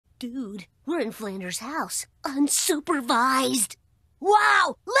Dude, we're in Flanders' house, unsupervised.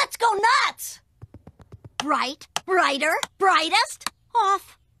 Wow, let's go nuts! Bright, brighter, brightest,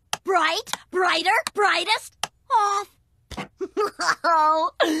 off. Bright, brighter, brightest, off. Oh,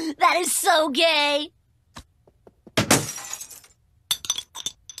 that is so gay.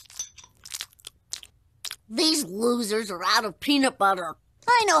 These losers are out of peanut butter.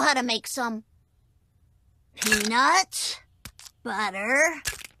 I know how to make some. Peanuts, butter.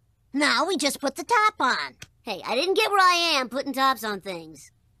 Now we just put the top on. Hey, I didn't get where I am putting tops on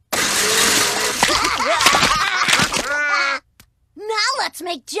things. Now let's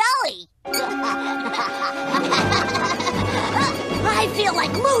make jelly. I feel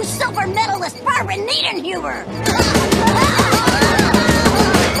like Lou's silver medalist Barbara Niedenhuber.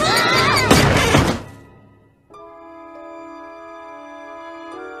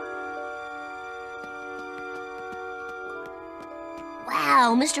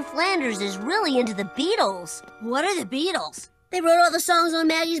 Wow, Mr. Flanders is really into the Beatles. What are the Beatles? They wrote all the songs on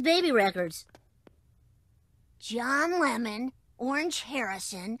Maggie's baby records. John Lemon, Orange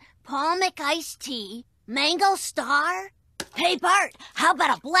Harrison, Paul McIce-T, Mango Star. Hey, Bart, how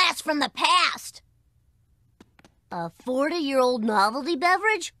about a blast from the past? A 40-year-old novelty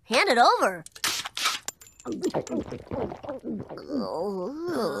beverage? Hand it over.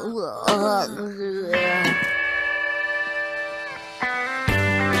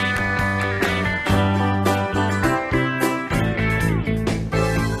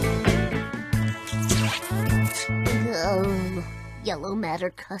 Yellow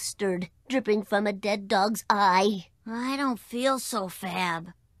matter custard dripping from a dead dog's eye. I don't feel so fab.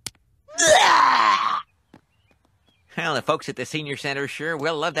 Well, the folks at the senior center sure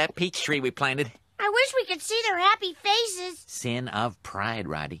will love that peach tree we planted. I wish we could see their happy faces. Sin of pride,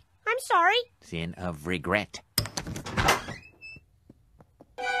 Roddy. I'm sorry. Sin of regret.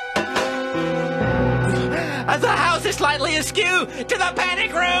 The house is slightly askew! To the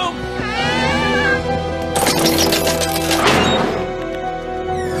panic room!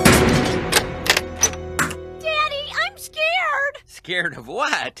 Daddy, I'm scared! Scared of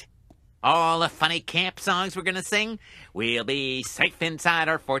what? All the funny camp songs we're gonna sing? We'll be safe inside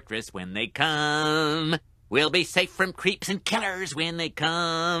our fortress when they come. We'll be safe from creeps and killers when they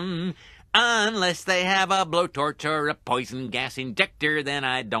come. Unless they have a blowtorch or a poison gas injector, then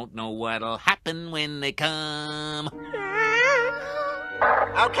I don't know what'll happen when they come. Okay,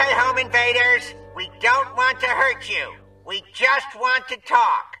 home invaders, we don't want to hurt you. We just want to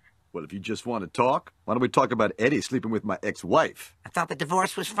talk. Well, if you just want to talk, why don't we talk about Eddie sleeping with my ex-wife? I thought the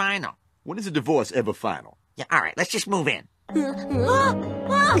divorce was final. When is a divorce ever final? Yeah, all right, let's just move in.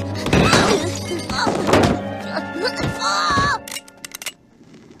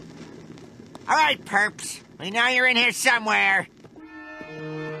 All right, perps. We know you're in here somewhere.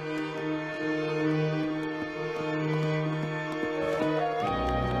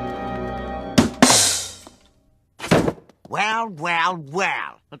 Well, well,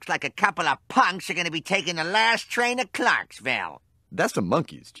 well. Looks like a couple of punks are going to be taking the last train to Clarksville. That's the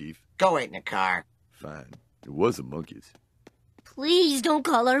monkeys, Chief. Go wait in the car. Fine. It was the monkeys. Please don't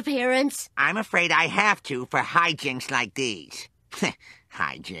call our parents. I'm afraid I have to for hijinks like these.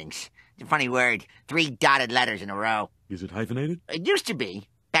 Hijinks. It's a funny word. 3 dotted letters in a row. Is it hyphenated? It used to be.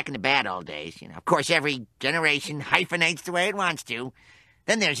 Back in the bad old days. You know, of course, every generation hyphenates the way it wants to.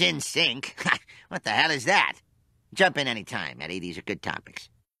 Then there's in sync. What the hell is that? Jump in any time, Eddie. These are good topics.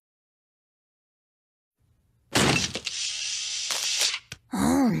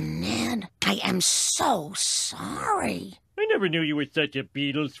 Oh, Ned, I am so sorry. I never knew you were such a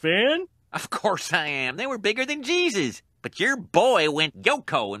Beatles fan. Of course I am. They were bigger than Jesus. But your boy went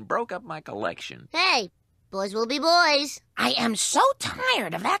Yoko and broke up my collection. Hey, boys will be boys. I am so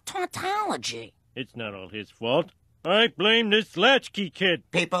tired of that tautology. It's not all his fault. I blame this latchkey kid.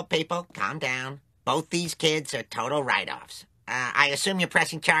 People, calm down. Both these kids are total write-offs. I assume you're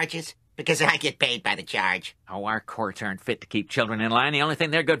pressing charges? Because I get paid by the charge. Oh, our courts aren't fit to keep children in line. The only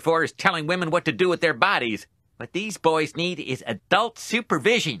thing they're good for is telling women what to do with their bodies. What these boys need is adult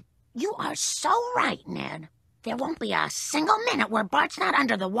supervision. You are so right, Ned. There won't be a single minute where Bart's not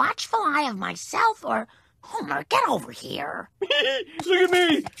under the watchful eye of myself or Homer. Get over here. Look at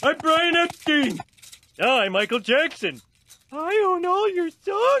me. I'm Brian Epstein. I'm Michael Jackson. I own all your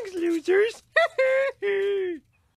songs, losers.